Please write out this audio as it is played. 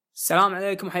السلام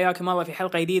عليكم، حياكم الله في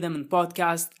حلقة جديدة من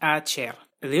بودكاست @شير.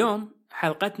 اليوم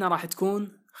حلقتنا راح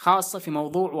تكون خاصة في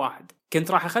موضوع واحد.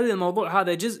 كنت راح أخلي الموضوع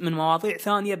هذا جزء من مواضيع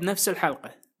ثانية بنفس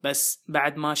الحلقة، بس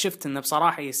بعد ما شفت إنه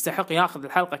بصراحة يستحق ياخذ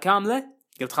الحلقة كاملة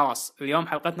قلت خلاص اليوم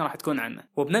حلقتنا راح تكون عنه،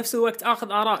 وبنفس الوقت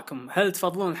آخذ آرائكم. هل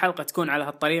تفضلون الحلقة تكون على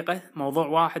هالطريقة، موضوع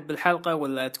واحد بالحلقة،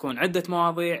 ولا تكون عدة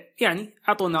مواضيع؟ يعني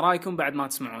أعطونا رأيكم بعد ما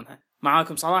تسمعونها.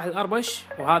 معاكم صلاح الأربش،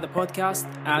 وهذا بودكاست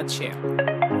 @شير.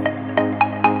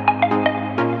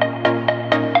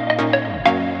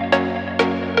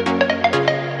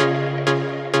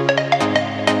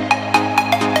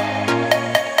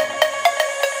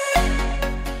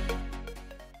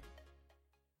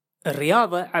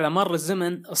 الرياضة على مر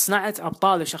الزمن صنعت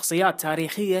أبطال وشخصيات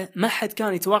تاريخية ما حد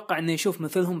كان يتوقع أنه يشوف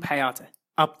مثلهم بحياته.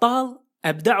 أبطال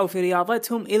أبدعوا في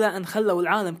رياضتهم إلى أن خلوا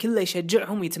العالم كله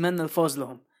يشجعهم ويتمنى الفوز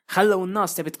لهم، خلوا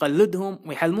الناس تبي تقلدهم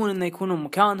ويحلمون أنه يكونوا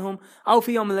مكانهم أو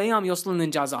في يوم من الأيام يوصلون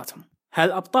لإنجازاتهم.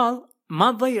 هالأبطال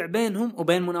ما تضيع بينهم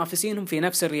وبين منافسينهم في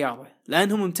نفس الرياضة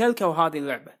لأنهم امتلكوا هذه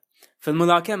اللعبة. في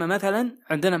الملاكمة مثلا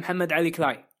عندنا محمد علي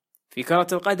كلاي، في كرة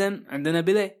القدم عندنا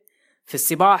بيليه، في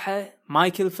السباحة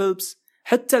مايكل فيلبس،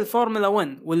 حتى الفورمولا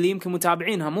 1 واللي يمكن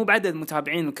متابعينها مو بعدد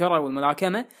متابعين الكرة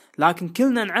والملاكمة، لكن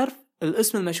كلنا نعرف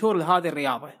الاسم المشهور لهذه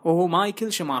الرياضة وهو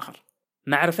مايكل شوماخر.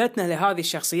 معرفتنا لهذه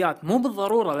الشخصيات مو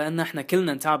بالضرورة لأن احنا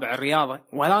كلنا نتابع الرياضة،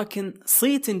 ولكن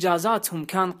صيت إنجازاتهم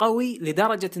كان قوي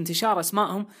لدرجة انتشار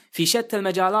أسمائهم في شتى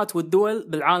المجالات والدول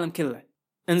بالعالم كله.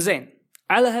 انزين،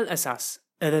 على هالأساس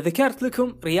إذا ذكرت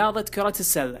لكم رياضة كرة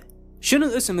السلة، شنو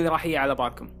الاسم اللي راح يجي على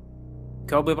بالكم؟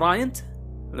 كوبي براينت،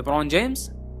 ليبرون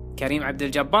جيمس، كريم عبد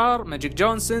الجبار، ماجيك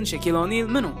جونسون، شاكيل أونيل؟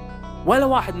 منو؟ ولا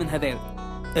واحد من هذيل.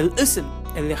 الاسم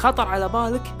اللي خطر على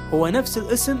بالك هو نفس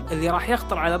الاسم اللي راح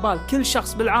يخطر على بال كل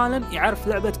شخص بالعالم يعرف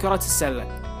لعبة كرة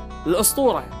السلة،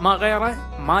 الأسطورة ما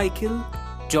غيره مايكل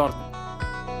جوردن.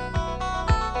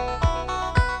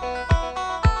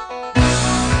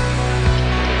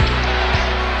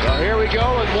 Here we go,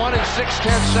 and 1 and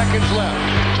 6/10 seconds left.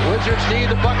 Wizards need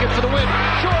the bucket for the win.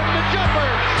 Jordan, the jumper.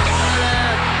 Got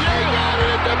it! You got it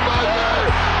at the buzzer!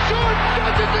 Jordan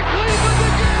does it to Cleveland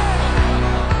again!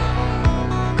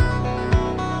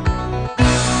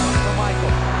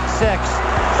 Michael, 6,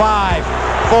 5,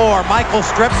 4. Michael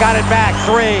strip, got it back.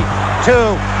 3, 2.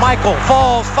 Michael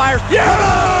falls, fires. Yeah!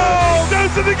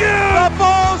 Does it again! The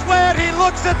ball's wet. He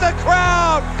looks at the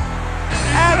crowd.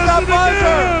 At the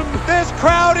buzzer, this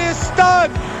crowd is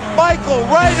stunned. Michael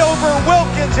right over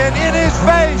Wilkins and in his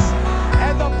face.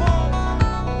 And the ball.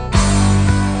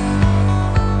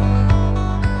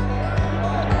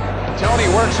 Tony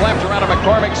works left around a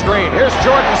McCormick screen. Here's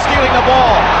Jordan stealing the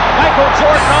ball. Michael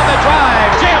Jordan on the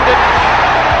drive. Jammed it.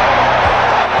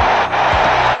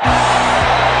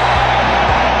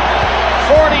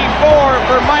 .44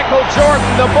 for Michael Jordan.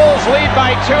 The Bulls lead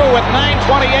by 2 with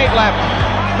 9:28 left.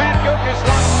 Matt Guokas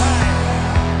lost time.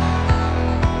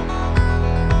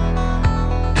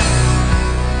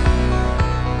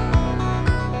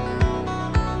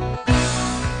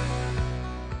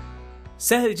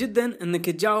 سهل جدا انك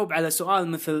تجاوب على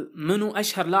سؤال مثل منو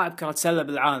اشهر لاعب كرة سلة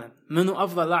بالعالم، منو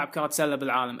افضل لاعب كرة سلة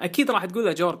بالعالم، اكيد راح تقول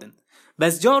له جوردن.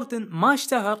 بس جوردن ما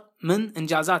اشتهر من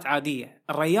انجازات عادية،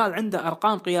 الرجال عنده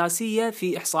ارقام قياسية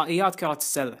في احصائيات كرة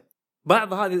السلة.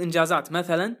 بعض هذه الانجازات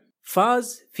مثلا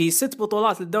فاز في 6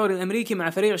 بطولات للدوري الامريكي مع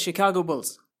فريق شيكاغو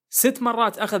بولز، 6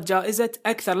 مرات اخذ جائزة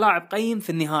اكثر لاعب قيم في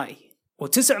النهائي،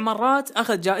 و9 مرات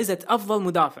اخذ جائزة افضل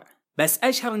مدافع. بس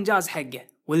اشهر انجاز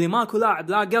حقه واللي ماكو لاعب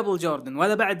لا قبل جوردن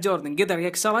ولا بعد جوردن قدر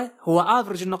يكسره هو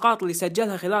افرج النقاط اللي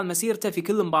سجلها خلال مسيرته في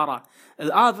كل مباراة.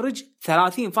 الافرج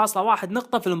 30.1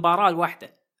 نقطة في المباراة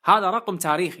الواحدة، هذا رقم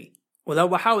تاريخي، ولو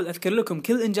بحاول اذكر لكم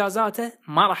كل انجازاته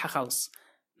ما راح اخلص.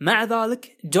 مع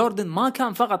ذلك جوردن ما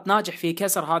كان فقط ناجح في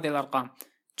كسر هذه الارقام،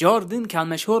 جوردن كان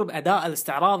مشهور بأداء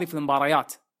الاستعراضي في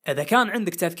المباريات. إذا كان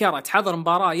عندك تذكرة تحضر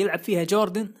مباراة يلعب فيها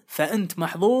جوردن فأنت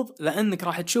محظوظ، لأنك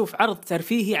راح تشوف عرض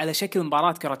ترفيهي على شكل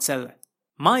مباراة كرة سلة.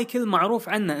 مايكل معروف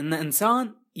عنه أنه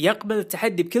إنسان يقبل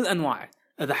التحدي بكل أنواعه.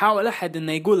 إذا حاول أحد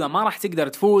أنه يقول له ما راح تقدر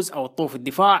تفوز أو تطوف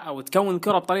الدفاع أو تكون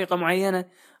الكرة بطريقة معينة،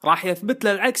 راح يثبت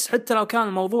له العكس حتى لو كان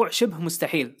الموضوع شبه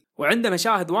مستحيل. وعنده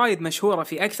مشاهد وايد مشهورة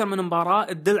في أكثر من مباراة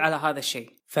تدل على هذا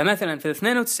الشيء. فمثلا في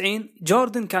 92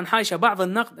 جوردن كان حايشه بعض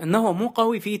النقد أنه مو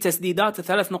قوي في تسديدات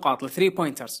 3 نقاط ل3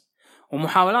 بوينترز،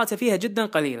 ومحاولاته فيها جدا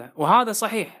قليلة، وهذا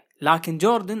صحيح. لكن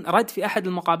جوردن رد في أحد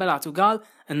المقابلات وقال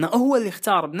أنه هو اللي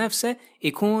اختار بنفسه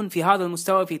يكون في هذا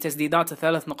المستوى في تسديدات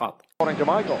 3 نقاط. My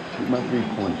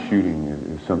 3-point shooting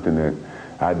is something that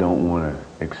I don't want to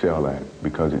excel at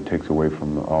because it takes away from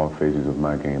all phases of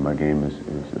my game. My game is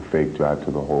a fake drive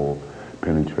to the hole,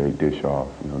 penetrate, dish off,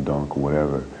 dunk or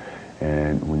whatever.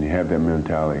 And when you have that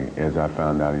mentality, as I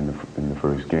found out in the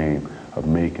first game, of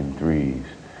making threes,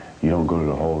 you don't go to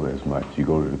the hole as much. You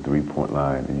go to the three-point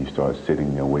line and you start sitting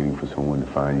there waiting for someone to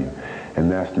find you. And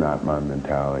that's not my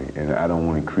mentality. And I don't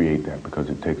want to create that because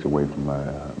it takes away from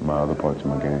my other parts of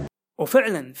my game.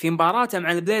 وفعلا في مباراته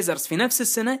مع البليزرز في نفس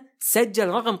السنة سجل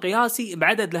رقم قياسي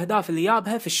بعدد الأهداف اللي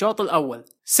جابها في الشوط الأول.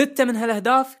 6 من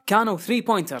هالأهداف كانوا 3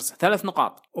 بوينترز 3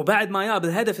 نقاط. وبعد ما جاب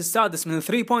الهدف السادس من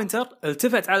 3 بوينتر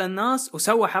التفت على الناس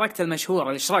وسوى حركته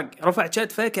المشهورة الشرق، رفع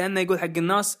كتفه كأنه يقول حق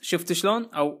الناس شفت شلون،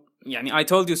 أو يعني I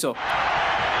told you so.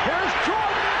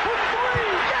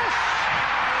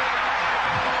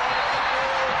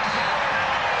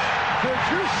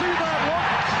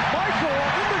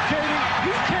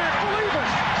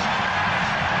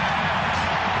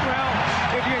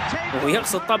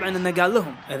 ويقصد طبعا انه قال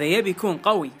لهم اذا يبي يكون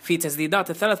قوي في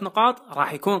تسديدات ال3 نقاط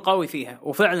راح يكون قوي فيها،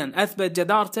 وفعلا اثبت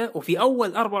جدارته وفي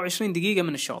اول 24 دقيقة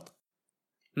من الشوط.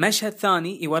 مشهد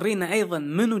ثاني يورينا ايضا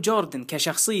منو جوردن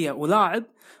كشخصية ولاعب،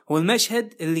 هو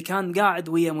المشهد اللي كان قاعد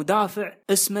ويا مدافع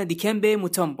اسمه ديكمبي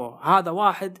موتومبو. هذا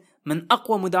واحد من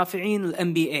اقوى مدافعين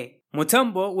الام بي اي.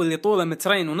 موتومبو واللي طوله 2.5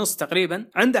 متر تقريبا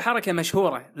عنده حركة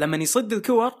مشهورة لما يصد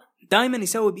الكور دائما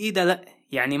يسوي بايده لا،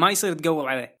 يعني ما يصير تقول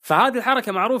عليه. فهذه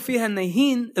الحركة معروف فيها انه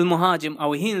يهين المهاجم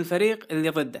او يهين الفريق اللي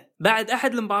ضده. بعد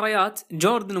احد المباريات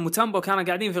جوردن وموتومبو كانوا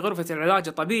قاعدين في غرفة العلاج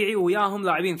الطبيعي وياهم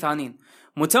لاعبين ثانيين.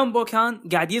 موتومبو كان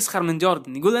قاعد يسخر من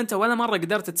جوردن، يقول انت ولا مرة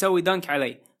قدرت تسوي دنك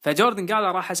علي. فجوردن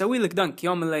قال راح اسوي لك دنك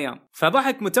يوم من الايام.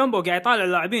 فضحك موتومبو قاعد يطالع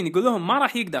اللاعبين يقول لهم ما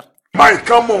راح يقدر. Mike,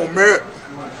 come on, man.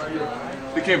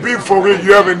 Be for real,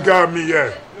 you haven't got me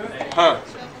yet. Huh?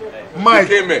 Mike,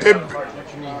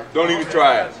 don't even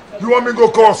try it. You want me to go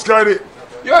call Scotty?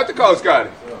 You have to call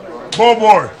Scotty.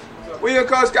 Boy. What you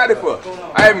gonna call Scotty for?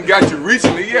 I haven't got you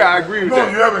recently. Yeah, I agree with that.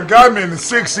 No, you haven't got me in the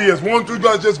 6 years. Won't you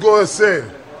guys just go ahead and say it?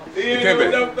 He ain't never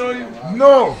done you?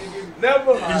 No.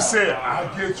 Never? He said,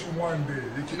 I'll get you one day.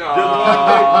 No.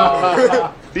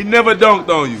 He never dunked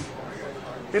on you.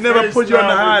 He never put you on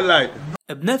the highlight.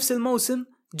 بنفس الموسم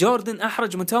جوردن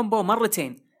أحرج موتومبو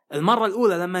مرتين. المرة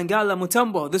الأولى لما قال له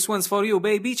موتومبو this one's for you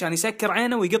baby كان يسكر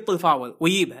عينه ويقط الفاول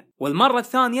ويجيبها. والمرة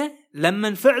الثانية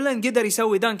لما فعلا قدر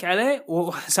يسوي دنك عليه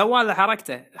وسوى له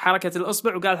حركة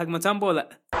الأصبع وقال حق موتومبو لا.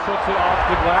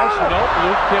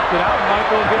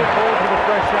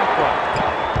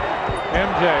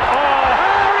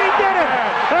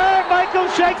 Michael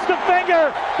shakes the finger,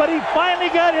 but he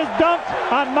finally got his dunk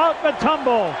on Mount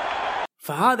Mutombo.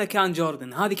 فهذا كان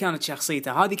جوردن، هذه كانت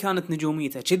شخصيته، هذه كانت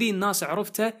نجوميته، كذي الناس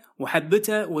عرفته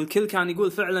وحبته والكل كان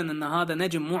يقول فعلا ان هذا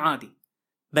نجم مو عادي.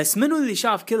 بس منو اللي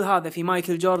شاف كل هذا في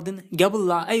مايكل جوردن قبل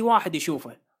لا اي واحد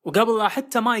يشوفه، وقبل لا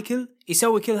حتى مايكل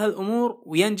يسوي كل هالامور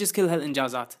وينجز كل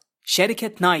هالانجازات؟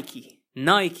 شركة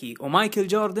نايكي ومايكل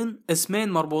جوردن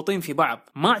اسمين مربوطين في بعض.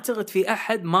 ما اعتقد في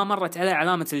احد ما مرت عليه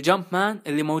علامة الجامب مان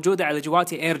اللي موجودة على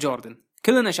جواتي اير جوردن.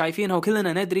 كلنا شايفينها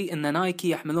وكلنا ندري ان نايكي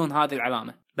يحملون هذه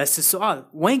العلامة. بس السؤال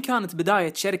وين كانت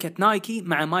بداية شركة نايكي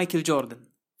مع مايكل جوردن؟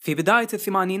 في بداية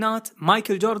الثمانينات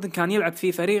مايكل جوردن كان يلعب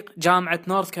في فريق جامعة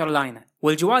نورث كارولاينا،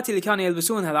 والجواتي اللي كانوا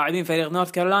يلبسونها لاعبين فريق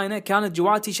نورث كارولاينا كانت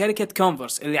جواتي شركة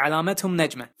كونفرس اللي علامتهم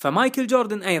نجمة. فمايكل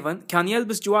جوردن أيضا كان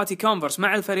يلبس جواتي كونفرس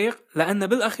مع الفريق، لأن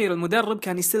بالأخير المدرب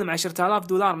كان يستلم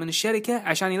 $10,000 من الشركة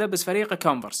عشان يلبس فريقه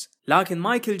كونفرس. لكن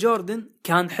مايكل جوردن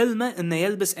كان حلمه إنه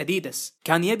يلبس أديداس،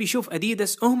 كان يبي يشوف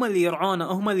أديداس هم اللي يرعونه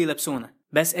هم اللي يلبسونه.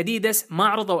 بس أديداس ما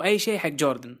عرضوا أي شيء حق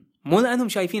جوردن، مو لأنهم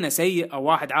شايفينه سيء أو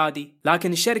واحد عادي،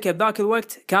 لكن الشركة بذاك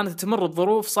الوقت كانت تمر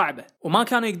بظروف صعبة وما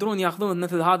كانوا يقدرون يأخذون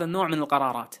مثل هذا النوع من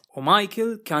القرارات.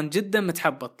 ومايكل كان جدا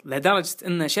متحبط لدرجة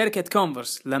أن شركة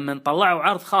كونفرس لما طلعوا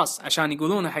عرض خاص عشان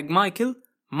يقولونه حق مايكل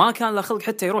ما كان له خلق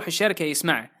حتى يروح الشركة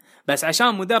يسمعه، بس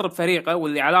عشان مدرب فريقه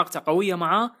واللي علاقته قوية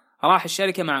معاه راح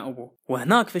الشركة مع أبوه.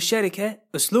 وهناك في الشركة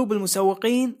أسلوب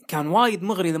المسوقين كان وايد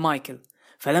مغري لمايكل،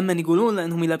 فلما يقولون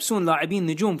لأنهم يلبسون لاعبين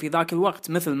نجوم في ذاك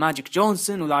الوقت مثل ماجيك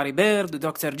جونسون ولاري بيرد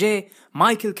ودكتور جي،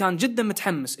 مايكل كان جدا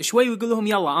متحمس شوي ويقول لهم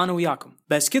يلا أنا وياكم.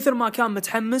 بس كثر ما كان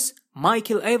متحمس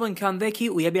مايكل أيضا كان ذكي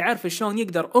ويبي يعرف شلون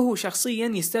يقدر هو شخصيا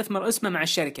يستثمر اسمه مع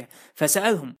الشركة.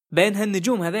 فسألهم بين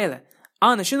هالنجوم هذيلا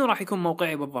أنا شنو راح يكون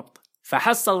موقعي بالضبط؟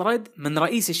 فحصل رد من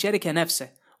رئيس الشركة نفسه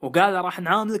وقال راح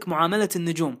نعاملك معاملة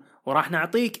النجوم وراح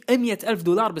نعطيك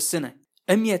 $100,000 بالسنة.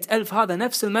 100,000 هذا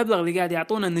نفس المبلغ اللي قاعد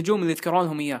يعطونا النجوم اللي يذكرون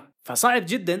لهم إياه. فصعب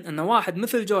جدا أن واحد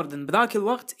مثل جوردن بذاك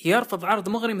الوقت يرفض عرض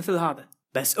مغري مثل هذا.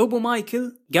 بس أبو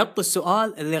مايكل قط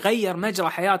السؤال اللي غير مجرى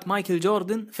حياة مايكل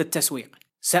جوردن في التسويق.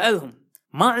 سألهم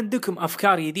ما عندكم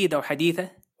أفكار جديدة وحديثة؟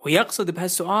 ويقصد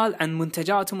بهالسؤال عن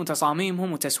منتجاتهم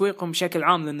وتصاميمهم وتسويقهم بشكل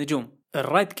عام للنجوم.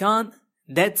 الرد كان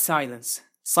dead silence،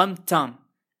 صمت تام.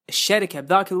 الشركة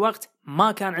بذاك الوقت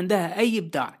ما كان عندها أي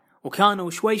إبداع وكانوا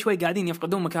شوي قاعدين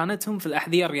يفقدون مكانتهم في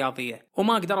الأحذية الرياضية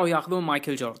وما قدروا ياخذون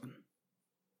مايكل جوردن.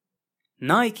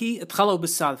 نايكي ادخلوا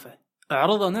بالسالفة،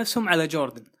 اعرضوا نفسهم على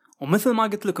جوردن، ومثل ما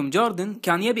قلت لكم جوردن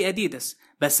كان يبي أديداس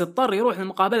بس اضطر يروح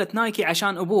لمقابلة نايكي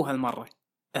عشان أبوه هالمرة.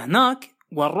 هناك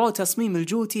وروه تصميم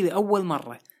الجوتي لأول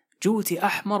مرة، جوتي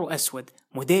أحمر وأسود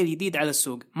موديل جديد على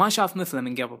السوق ما شاف مثله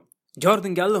من قبل.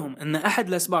 جوردن قال لهم أن أحد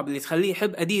الأسباب اللي تخليه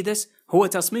يحب أديداس هو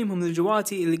تصميمهم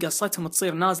للجواتي اللي قصتهم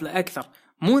تصير نازلة أكثر،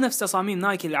 مو نفس تصاميم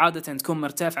نايكي اللي عادة تكون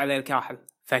مرتفعة على الكاحل.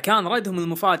 فكان ردهم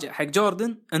المفاجئ حق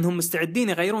جوردن أنهم مستعدين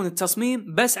يغيرون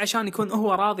التصميم بس عشان يكون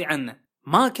هو راضي عنه.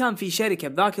 ما كان في شركة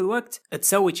بذاك الوقت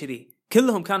تسوي كذي،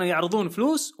 كلهم كانوا يعرضون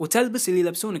فلوس وتلبس اللي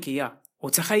يلبسونك إياه.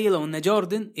 وتخيلوا أن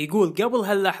جوردن يقول قبل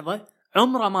هاللحظة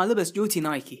عمره ما لبس جوتي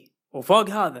نايكي، وفوق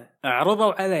هذا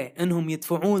اعرضوا عليه أنهم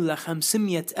يدفعون له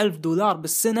 $500,000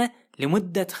 بالسنة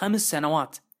لمدة 5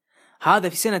 سنوات. هذا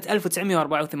في سنة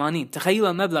 1984. تخيلوا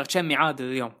المبلغ كم يعادل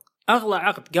اليوم. أغلى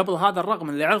عقد قبل هذا الرقم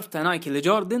اللي عرفته نايكي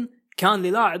لجوردن كان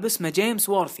للاعب اسمه جيمس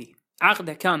وورثي،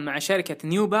 عقده كان مع شركة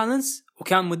نيو بالانس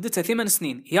وكان مدته 8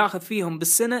 سنين، ياخذ فيهم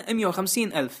بالسنة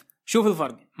 150,000. شوف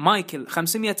الفرق، مايكل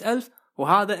 500,000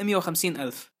 وهذا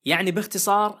 150,000. يعني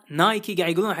باختصار نايكي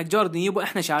قاعد يقولون حق جوردن يبقى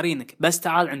احنا شارينك بس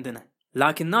تعال عندنا.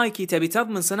 لكن نايكي تبي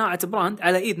تضمن صناعة براند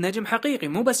على ايد نجم حقيقي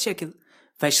مو بس شكل،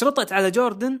 فشرطت على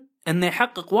جوردن انه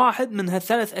يحقق واحد من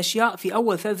هالثلاث اشياء في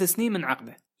اول 3 سنين من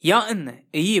عقده، يا انه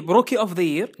يجيب روكي اوف ذا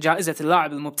يير جائزة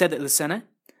اللاعب المبتدئ للسنة،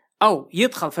 او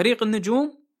يدخل فريق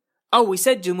النجوم، او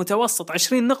يسجل متوسط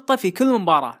 20 نقطة في كل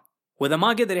مباراة. واذا ما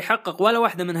قدر يحقق ولا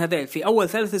واحدة من هذيل في اول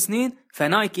 3 سنين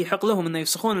فنايكي يحق لهم انه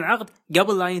يفسخون العقد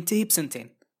قبل لا ينتهي ب2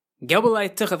 قبل لا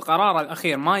يتخذ قراره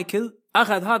الاخير مايكل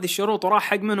اخذ هذه الشروط وراح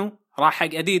حق منه، راح حق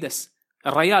اديداس.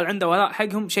 الرجال عنده ولاء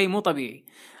حقهم شيء مو طبيعي،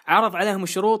 عرض عليهم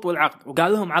الشروط والعقد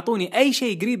وقال لهم عطوني اي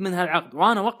شيء قريب من هالعقد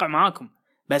وانا اوقع معاكم.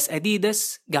 بس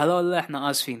اديداس قالوا له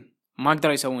احنا اسفين، ما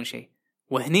قدروا يسوون شيء.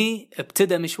 وهني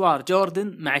ابتدى مشوار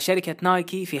جوردن مع شركة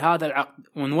نايكي في هذا العقد،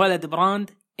 وانولد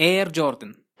براند اير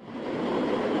جوردن.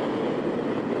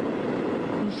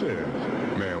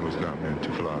 Man was not meant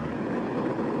to fly.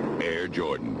 Air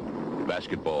Jordan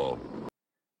basketball.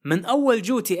 من أول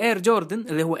جوتي اير جوردن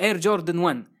اللي هو اير جوردن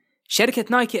 1، شركة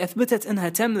نايكي أثبتت أنها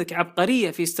تملك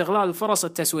عبقرية في استغلال الفرص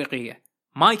التسويقية.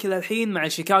 مايكل الحين مع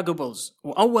شيكاغو بولز،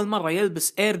 وأول مرة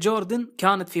يلبس اير جوردن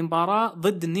كانت في مباراة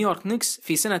ضد نيويورك نيكس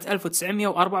في سنة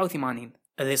 1984.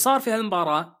 اللي صار في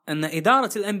هالمباراة أن إدارة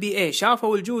الNBA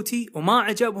شافوا الجوتي وما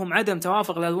عجبهم عدم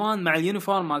توافق الألوان مع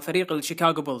اليونيفورم مع الفريق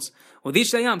الشيكاغو بولز،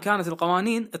 وذيش الأيام كانت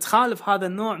القوانين تخالف هذا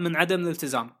النوع من عدم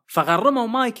الالتزام، فغرموا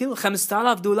مايكل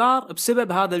 $5,000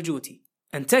 بسبب هذا الجوتي.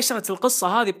 انتشرت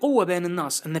القصة هذه بقوة بين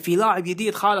الناس أن في لاعب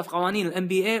جديد خالف قوانين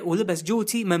الNBA ولبس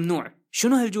جوتي ممنوع.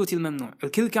 شنو هالجوتي الممنوع؟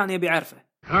 الكل كان يبي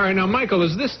يعرفه. All right, now, Michael,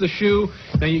 is this the shoe?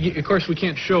 Now, of course, we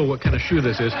can't show what kind of shoe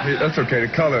this is. That's okay.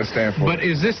 The color stands for. But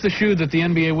is this the shoe that the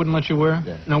NBA wouldn't let you wear?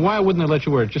 Yeah. Now, why wouldn't they let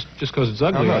you wear it? Just because it's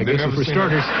ugly, I guess, for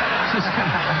starters.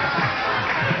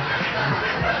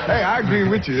 Hey, I agree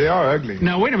with you. They are ugly.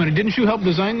 Now, wait a minute. Didn't you help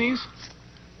design these?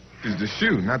 It's the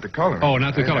shoe, not the color. Oh,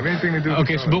 not the color. Have anything to do with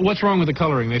okay, the so, but what's wrong with the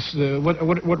coloring?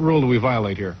 What rule do we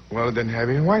violate here? Well, it doesn't have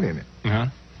any white in it. Uh-huh.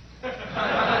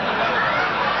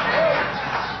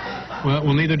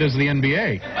 Well, neither does the NBA.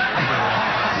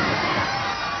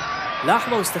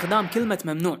 لاحظوا استخدام كلمة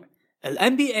ممنوع.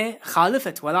 الNBA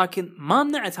خالفت ولكن ما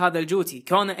منعت هذا الجوتي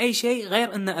كونه أي شيء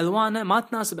غير أن ألوانه ما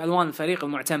تناسب ألوان الفريق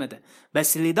المعتمدة،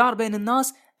 بس اللي دار بين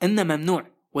الناس أنه ممنوع،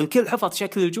 والكل حفظ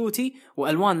شكل الجوتي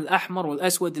وألوان الأحمر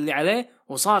والأسود اللي عليه،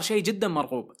 وصار شيء جدا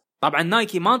مرغوب. طبعا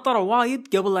نايكي ما انطروا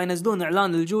وايد قبل لا ينزلون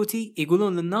إعلان للجوتي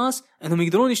يقولون للناس أنهم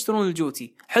يقدرون يشترون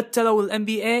الجوتي حتى لو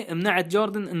الNBA منعت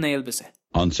جوردن أنه يلبسه.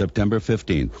 On September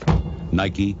 15th,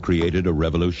 Nike created a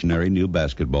revolutionary new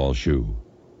basketball shoe.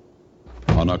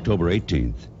 On October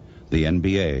 18th, the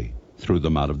NBA threw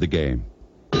them out of the game.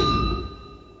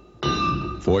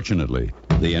 Fortunately,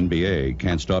 the NBA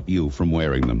can't stop you from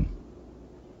wearing them.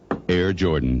 Air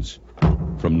Jordans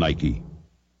from Nike.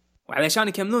 وعلشان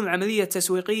يكملون العملية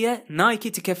التسويقية، نايكي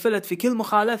تكفلت في كل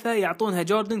مخالفة يعطونها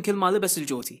جوردن كل ما لبس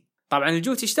الجوتي. طبعا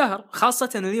الجوتي اشتهر، خاصة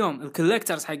اليوم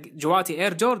الكوليكترز حق جواتي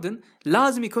اير جوردن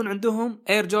لازم يكون عندهم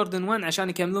اير جوردن 1 عشان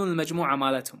يكملون المجموعة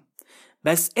مالتهم.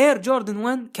 بس اير جوردن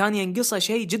 1 كان ينقصه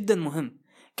شيء جدا مهم،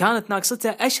 كانت ناقصته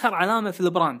اشهر علامة في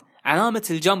البراند، علامة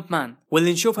الجامب مان،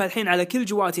 واللي نشوفها الحين على كل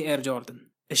جواتي اير جوردن.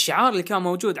 الشعار اللي كان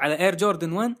موجود على اير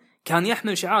جوردن 1 كان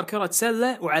يحمل شعار كرة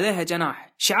سلة وعليها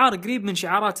جناح، شعار قريب من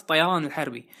شعارات الطيران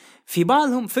الحربي. في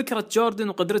بالهم فكرة جوردن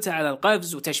وقدرته على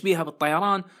القفز وتشبيهها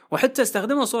بالطيران، وحتى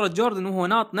استخدموا صورة جوردن وهو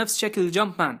ناط نفس شكل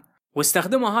الجامب مان،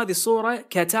 واستخدموا هذه الصورة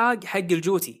كتاج حق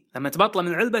الجوتي، لما تبطله من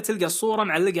العلبة تلقى الصورة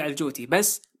معلقة على الجوتي،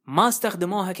 بس ما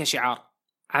استخدموها كشعار.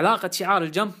 علاقة شعار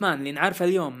الجمب مان اللي نعرفه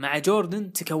اليوم مع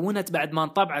جوردن تكونت بعد ما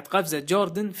انطبعت قفزة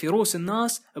جوردن في رؤوس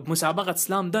الناس بمسابقة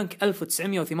سلام دنك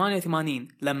 1988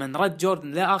 لما رد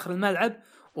جوردن لآخر الملعب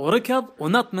وركض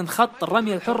ونط من خط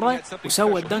الرمية الحرة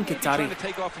وسوى الدنك التاريخي.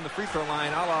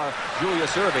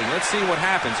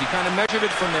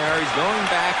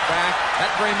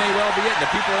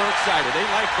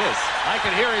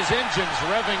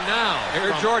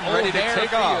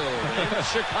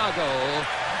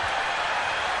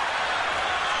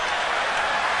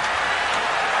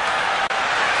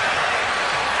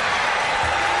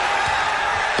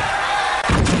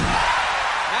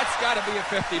 Got to be a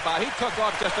 50 by. He took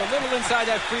off just a little inside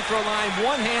that free throw line,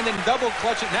 one hand and double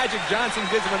clutch it. Magic Johnson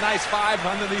gives him a nice 5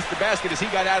 underneath the basket as he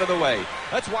got out of the way.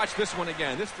 Let's watch this one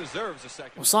again. This deserves a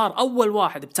second. وصار أول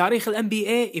واحد بتاريخ ال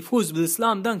NBA يفوز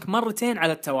بالسلام دنك مرتين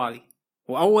على التوالي.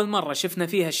 وأول مرة شفنا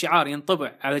فيها الشعار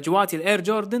ينطبع على جواتي الإير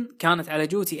جوردن كانت على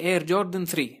جوتي إير جوردن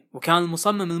 3. وكان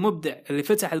المصمم المبدع اللي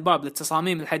فتح الباب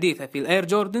للتصاميم الحديثة في الإير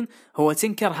جوردن هو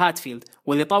تينكر هاتفيلد،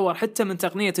 واللي طور حتى من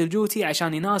تقنية الجوتي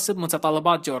عشان يناسب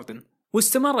متطلبات جوردن.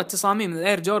 واستمرت تصاميم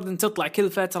الإير جوردن تطلع كل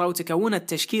فترة وتكونت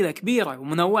تشكيلة كبيرة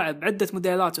ومنوعة بعدة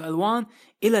موديلات وألوان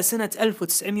إلى سنة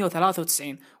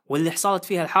 1993 واللي حصلت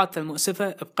فيها الحادثة المؤسفة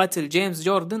بقتل جيمس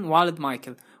جوردن والد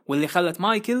مايكل، واللي خلت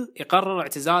مايكل يقرر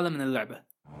اعتزاله من اللعبة.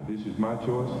 This is my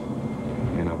choice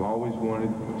and I've always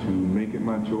wanted to make it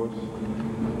my choice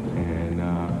and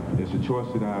it's a choice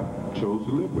that I chose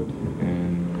to live with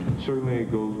and certainly it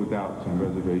goes without some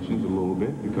reservations a little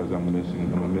bit because I'm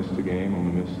gonna miss the game, I'm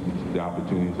gonna miss the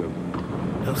opportunities of.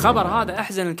 الخبر هذا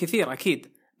أحزن الكثير أكيد،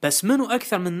 بس منو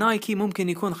أكثر من نايكي ممكن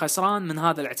يكون خسران من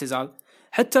هذا الاعتزال؟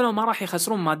 حتى لو ما راح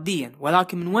يخسرون ماديا،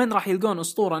 ولكن من وين راح يلقون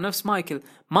أسطورة نفس مايكل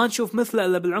ما نشوف مثله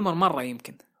إلا بالعمر مرة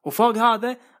يمكن. وفوق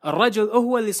هذا الرجل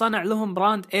هو اللي صنع لهم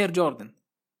براند إير جوردن.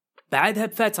 بعدها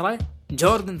بفترة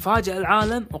جوردن فاجأ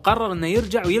العالم وقرر انه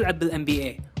يرجع ويلعب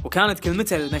بالNBA، وكانت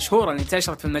كلمته المشهورة اللي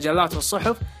انتشرت في المجلات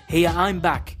والصحف هي I'm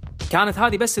back. كانت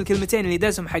هذه بس الكلمتين اللي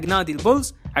دزهم حق نادي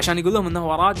البولز عشان يقول لهم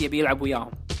انه راد يبي يلعب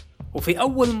وياهم. وفي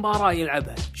اول مباراة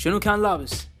يلعبها شنو كان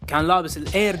لابس؟ كان لابس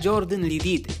الإير جوردن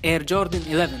الجديد إير جوردن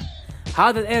 11.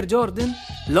 هذا الإير جوردن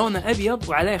لونه أبيض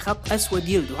وعليه خط أسود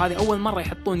يلد، وهذه أول مرة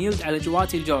يحطون يلد على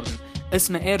جواتي الجوردن،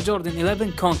 اسمه إير جوردن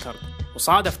 11 كونكورد.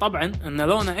 وصادف طبعا أن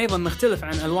لونه أيضا مختلف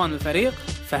عن ألوان الفريق،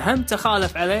 فهم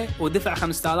تخالف عليه ودفع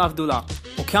 $5000.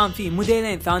 وكان في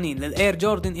موديلين ثانيين للإير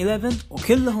جوردن 11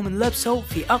 وكلهم انلبسوا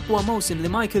في أقوى موسم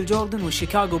لمايكل جوردن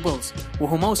والشيكاغو بولز،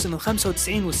 وهو موسم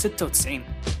 95 وال96.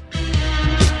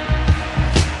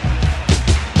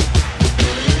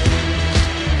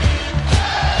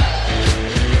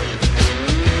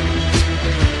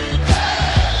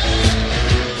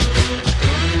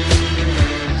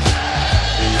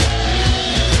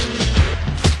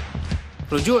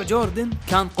 رجوع جوردن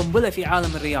كان قنبلة في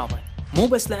عالم الرياضة، مو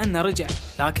بس لأنه رجع،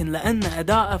 لكن لأن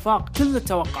أداءه فاق كل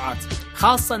التوقعات،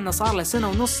 خاصة أنه صار له 1.5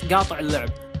 سنة قاطع اللعب،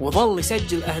 وظل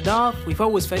يسجل أهداف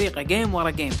ويفوز فريقه جيم ورا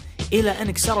جيم، إلى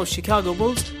أن كسروا الشيكاغو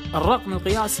بولز الرقم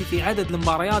القياسي في عدد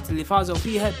المباريات اللي فازوا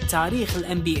فيها بتاريخ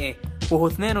NBA، وهو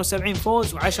 72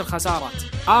 فوز و10 خسارات.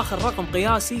 آخر رقم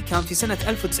قياسي كان في سنة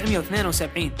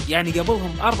 1972، يعني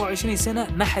قبلهم 24 سنة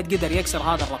ما حد قدر يكسر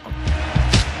هذا الرقم.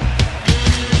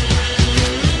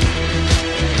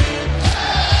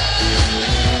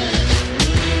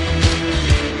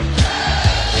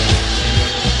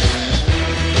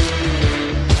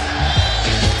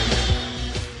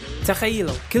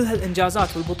 تخيلوا كل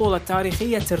هالإنجازات والبطولة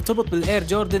التاريخية ترتبط بالإير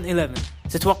جوردن 11.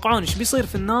 تتوقعون إيش بيصير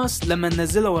في الناس لما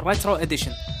نزلوا الريترو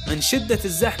إديشن؟ من شدة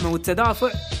الزحمة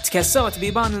والتدافع تكسرت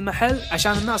بيبان المحل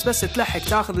عشان الناس بس تلحق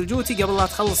تاخذ الجوتي قبل لا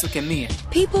تخلص الكمية.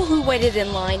 People who waited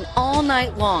in line all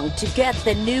night long to get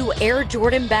the new Air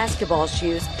Jordan basketball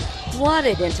shoes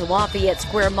flooded into Lafayette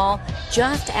Square Mall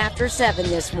just after 7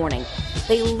 this morning.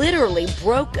 They literally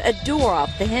broke a door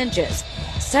off the hinges.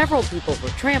 Several people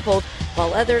were trampled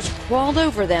while others crawled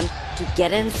over them to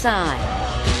get inside.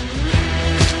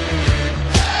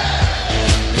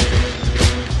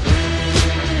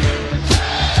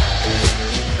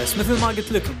 بس مثل ما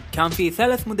قلت لكم كان في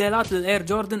 3 موديلات للإير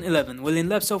جوردن 11 واللي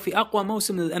نلبسوا في أقوى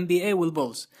موسم للNBA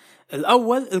والبولز.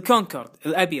 الأول الكونكورد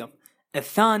الأبيض،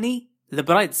 الثاني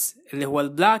البريدز اللي هو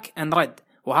البلاك أند ريد،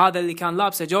 وهذا اللي كان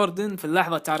لابسه جوردن في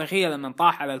اللحظة التاريخية لما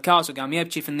طاح على الكاس وقام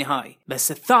يبكي في النهائي.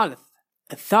 بس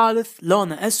الثالث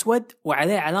لونه أسود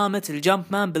وعليه علامة الجمب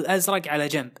مان بالأزرق على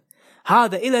جنب.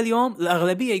 هذا إلى اليوم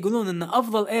الأغلبية يقولون إنه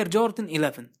أفضل إير جوردن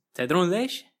 11. تدرون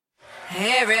ليش؟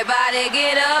 Everybody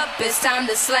get up, it's time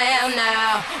to slam now.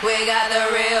 We got the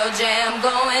real jam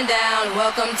going down.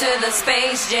 Welcome to the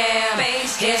Space Jam.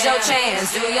 Here's your chance,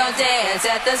 do your dance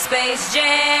at the Space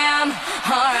Jam.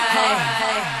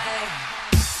 Alright.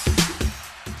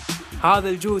 هذا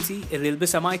الجوتي اللي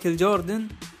لبسه مايكل جوردن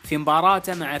في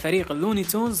مباراته مع فريق اللوني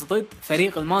تونز ضد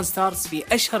فريق المونسترز في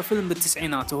أشهر فيلم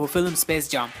بالتسعينات وهو فيلم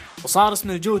سبيس جام، وصار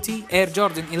اسم الجوتي اير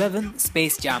جوردن 11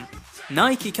 سبيس جام.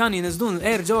 نايكي كانوا ينزلون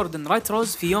الاير جوردن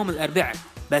ريتروز في يوم الأربعاء،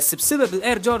 بس بسبب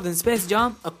الاير جوردن سبيس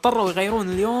جام اضطروا يغيرون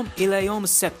اليوم الى يوم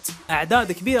السبت.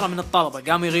 اعداد كبيره من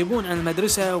الطلبه قاموا يغيبون عن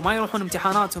المدرسه وما يروحون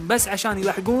امتحاناتهم بس عشان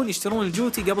يلحقون يشترون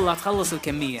الجوتي قبل لا تخلص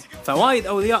الكميه. فوايد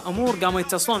اولياء امور قاموا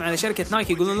يتصلون على شركه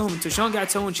نايكي يقولون لهم انتم شلون قاعد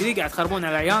تسوون كذي، قاعد تخربون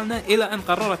على عيالنا، الى ان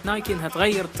قررت نايكي انها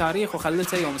تغير التاريخ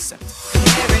وخلتها يوم السبت.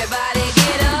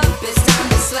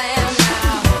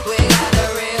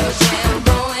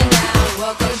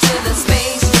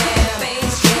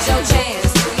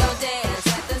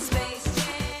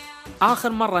 آخر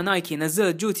مرة نايكي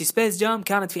نزلت جوتي سبيس جام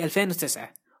كانت في 2009،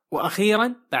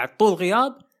 وأخيراً بعد طول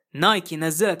غياب نايكي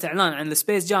نزلت إعلان عن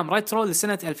السبيس جام ريترو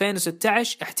لسنة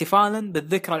 2016 احتفالاً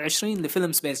بالذكرى ال20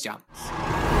 لفيلم سبيس جام.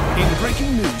 In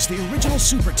breaking news, the original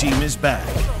super team is back.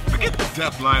 Forget the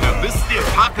Def lineup. This is the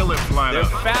Apocalypse lineup.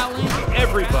 They're fouling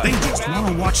everybody. They just want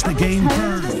to watch the game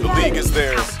burn. The league is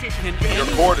theirs. Your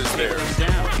court is theirs.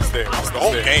 It's theirs. The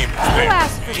whole game is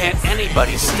theirs. Can't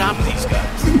anybody stop these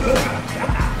guys?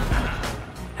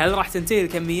 هل راح تنتهي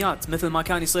الكميات مثل ما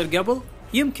كان يصير قبل؟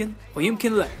 يمكن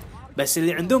ويمكن لا، بس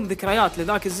اللي عندهم ذكريات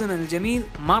لذاك الزمن الجميل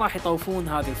ما راح يطوفون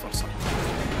هذه الفرصة.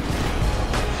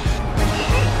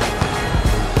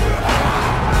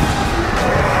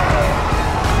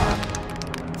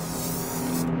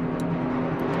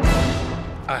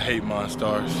 I hate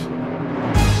Monstars.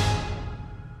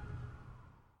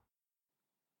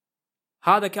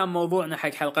 هذا كان موضوعنا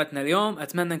حق حلقتنا اليوم،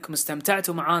 أتمنى أنكم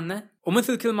استمتعتوا معانا،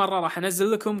 ومثل كل مرة راح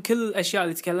أنزل لكم كل الأشياء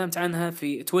اللي تكلمت عنها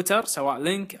في تويتر سواء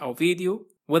لينك أو فيديو.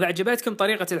 وإذا عجبتكم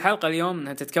طريقة الحلقة اليوم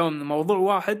أنها تتكون من موضوع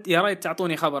واحد، يا ريت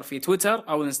تعطوني خبر في تويتر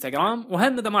أو الانستغرام،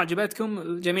 وهم إذا ما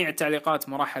عجبتكم جميع التعليقات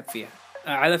مرحب فيها.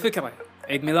 على فكرة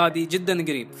عيد ميلادي جدا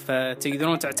قريب،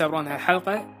 فتقدرون تعتبرون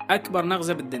هالحلقة أكبر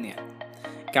نغزة بالدنيا.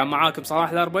 كان معاكم صلاح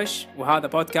الأربش، وهذا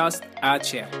بودكاست آد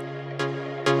شير.